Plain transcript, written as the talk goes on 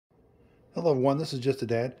Hello everyone, this is Just a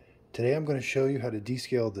Dad. Today I'm going to show you how to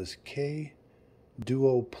descale this K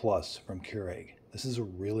Duo Plus from Keurig. This is a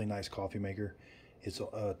really nice coffee maker. It's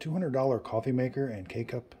a $200 coffee maker and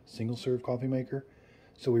K-Cup single serve coffee maker.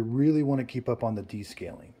 So we really want to keep up on the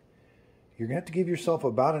descaling. You're going to have to give yourself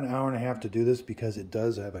about an hour and a half to do this because it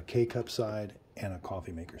does have a K-Cup side and a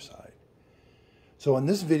coffee maker side. So in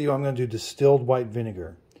this video I'm going to do distilled white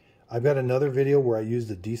vinegar. I've got another video where I use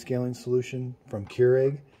the descaling solution from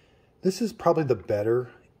Keurig. This is probably the better.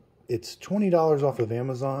 It's $20 off of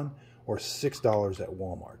Amazon or $6 at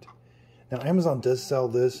Walmart. Now Amazon does sell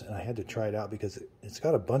this and I had to try it out because it's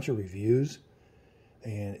got a bunch of reviews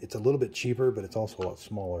and it's a little bit cheaper, but it's also a lot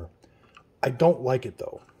smaller. I don't like it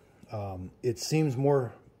though. It seems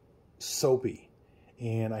more soapy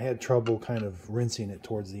and I had trouble kind of rinsing it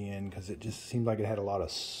towards the end because it just seemed like it had a lot of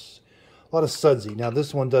sudsy. Now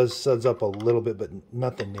this one does suds up a little bit, but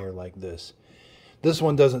nothing near like this. This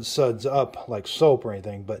one doesn't suds up like soap or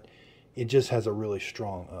anything, but it just has a really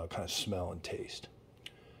strong kind of smell and taste.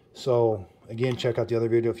 So again, check out the other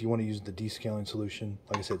video if you want to use the descaling solution.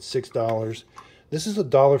 Like I said, $6. This is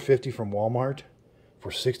 $1.50 from Walmart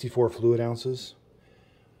for 64 fluid ounces.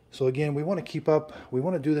 So again, we want to keep up. We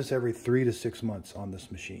want to do this every 3 to 6 months on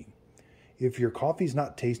this machine. If your coffee's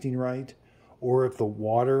not tasting right, or if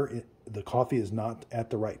the coffee is not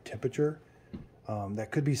at the right temperature,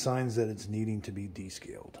 that could be signs that it's needing to be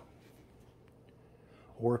descaled.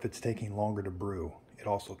 Or if it's taking longer to brew, it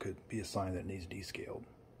also could be a sign that it needs descaled.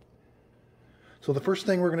 So the first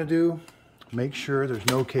thing we're going to do, make sure there's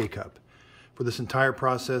no K-Cup. For this entire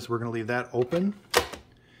process, we're going to leave that open.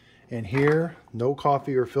 And here, no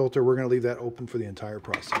coffee or filter, we're going to leave that open for the entire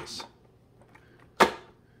process.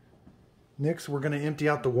 Next, we're going to empty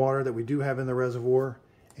out the water that we do have in the reservoir.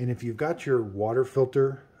 And if you've got your water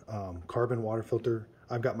filter, carbon water filter,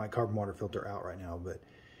 I've got my carbon water filter out right now, but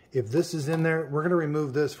if this is in there, we're going to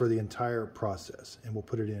remove this for the entire process and we'll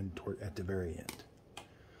put it in at the very end.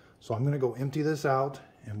 So I'm going to go empty this out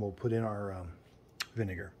and we'll put in our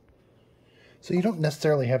vinegar. So you don't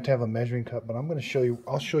necessarily have to have a measuring cup, but I'm going to show you,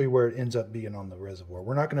 I'll show you where it ends up being on the reservoir.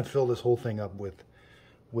 We're not going to fill this whole thing up with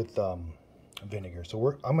vinegar.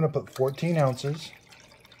 So I'm going to put 14 ounces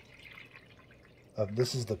of,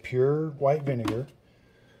 this is the pure white vinegar.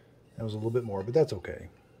 That was a little bit more, but that's okay.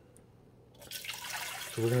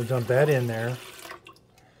 So we're going to dump that in there.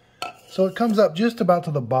 So it comes up just about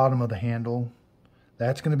to the bottom of the handle.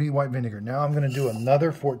 That's going to be white vinegar. Now I'm going to do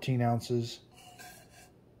another 14 ounces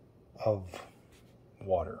of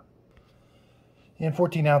water. And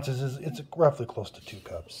 14 ounces it's roughly close to 2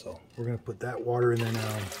 cups. So we're going to put that water in there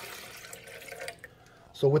now.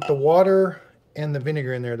 So with the water and the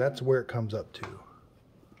vinegar in there, that's where it comes up to.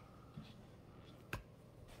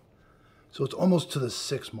 So it's almost to the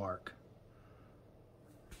 6 mark.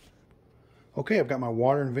 Okay, I've got my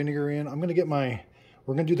water and vinegar in. I'm going to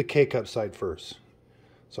we're going to do the K-Cup side first.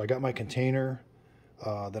 So I got my container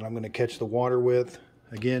that I'm going to catch the water with.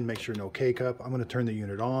 Again, make sure no K-Cup. I'm going to turn the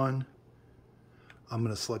unit on. I'm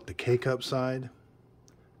going to select the K-Cup side,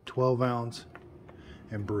 12 ounce,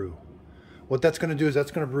 and brew. What that's going to do is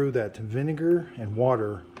that's going to brew that vinegar and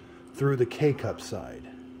water through the K-Cup side.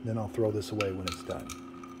 Then I'll throw this away when it's done.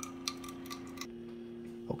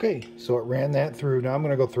 Okay, so it ran that through. Now I'm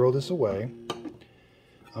going to go throw this away.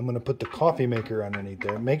 I'm going to put the coffee maker underneath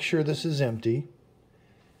there. Make sure this is empty.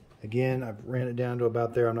 Again, I've ran it down to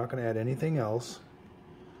about there. I'm not going to add anything else.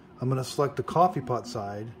 I'm going to select the coffee pot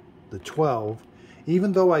side, the 12.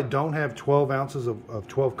 Even though I don't have 12 ounces of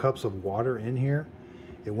 12 cups of water in here,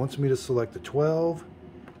 it wants me to select the 12,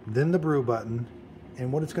 then the brew button.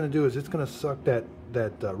 And what it's going to do is it's going to suck that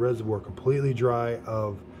reservoir completely dry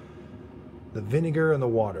of the vinegar and the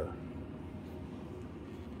water.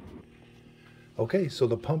 Okay, so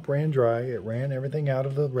the pump ran dry. It ran everything out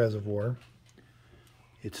of the reservoir.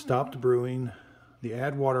 It stopped brewing. The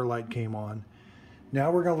add water light came on.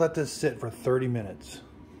 Now we're going to let this sit for 30 minutes.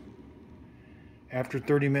 After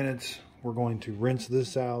 30 minutes, we're going to rinse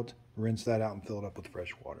this out, rinse that out, and fill it up with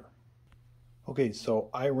fresh water. Okay, so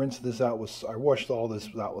I rinsed this out I washed all this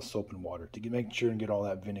out with soap and water to make sure and get all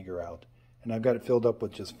that vinegar out. And I've got it filled up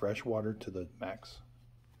with just fresh water to the max.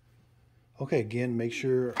 Okay, again, make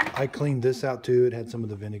sure I cleaned this out too. It had some of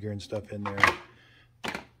the vinegar and stuff in there.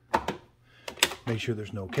 Make sure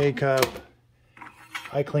there's no K-Cup.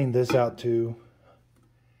 I cleaned this out too.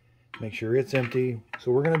 Make sure it's empty. So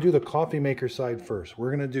we're going to do the coffee maker side first. We're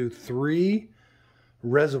going to do 3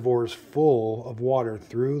 reservoirs full of water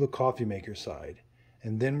through the coffee maker side.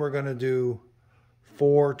 And then we're going to do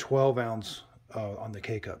 4 12 ounce on the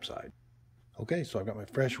K-Cup side. Okay, so I've got my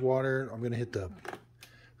fresh water. I'm going to hit the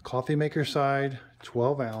Coffee maker side,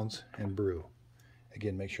 12 ounce, and brew.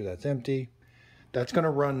 Again, make sure that's empty. That's going to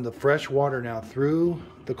run the fresh water now through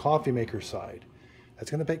the coffee maker side.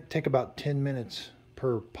 That's going to take about 10 minutes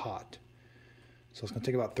per pot. So it's going to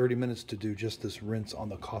take about 30 minutes to do just this rinse on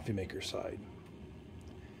the coffee maker side.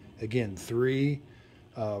 Again, 3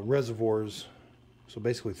 reservoirs, so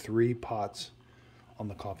basically 3 pots on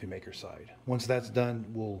the coffee maker side. Once that's done,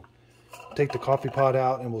 we'll take the coffee pot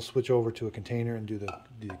out and we'll switch over to a container and do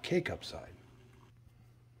the K-cup side.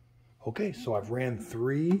 Okay, so I've ran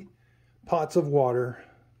 3 pots of water,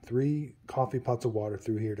 3 coffee pots of water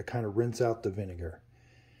through here to kind of rinse out the vinegar.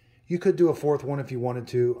 You could do a 4th one if you wanted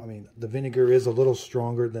to. I mean, the vinegar is a little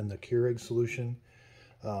stronger than the Keurig solution,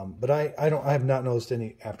 but I have not noticed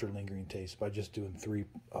any after lingering taste by just doing 3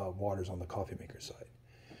 waters on the coffee maker side.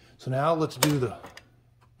 So now let's do the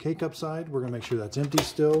K-cup side. We're gonna make sure that's empty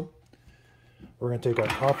still. We're gonna take our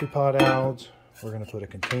coffee pot out. We're gonna put a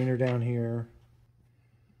container down here.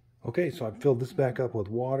 Okay, so I've filled this back up with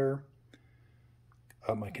water.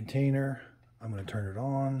 My container, I'm gonna turn it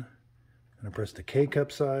on. I'm going to press the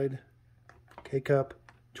K-cup side, K-cup,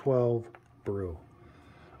 12, brew.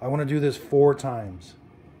 I want to do this 4 times.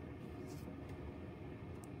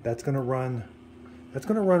 That's going to run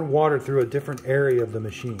water through a different area of the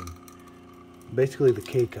machine. Basically the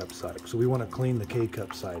K-cup side. So we want to clean the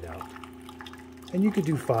K-cup side out. And you could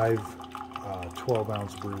do 5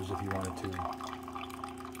 12-ounce brews if you wanted to.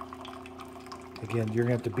 Again, you're going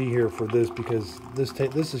to have to be here for this because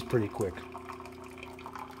this is pretty quick.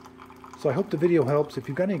 So I hope the video helps. If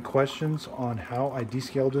you've got any questions on how I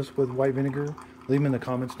descaled this with white vinegar, leave them in the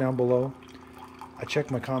comments down below. I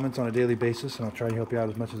check my comments on a daily basis and I'll try to help you out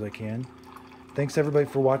as much as I can. Thanks everybody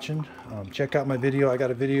for watching. Check out my video. I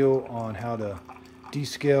got a video on how to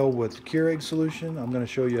descale with Keurig solution. I'm going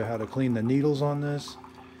to show you how to clean the needles on this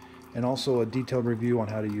and also a detailed review on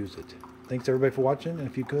how to use it. Thanks everybody for watching, and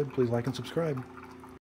if you could, please like and subscribe.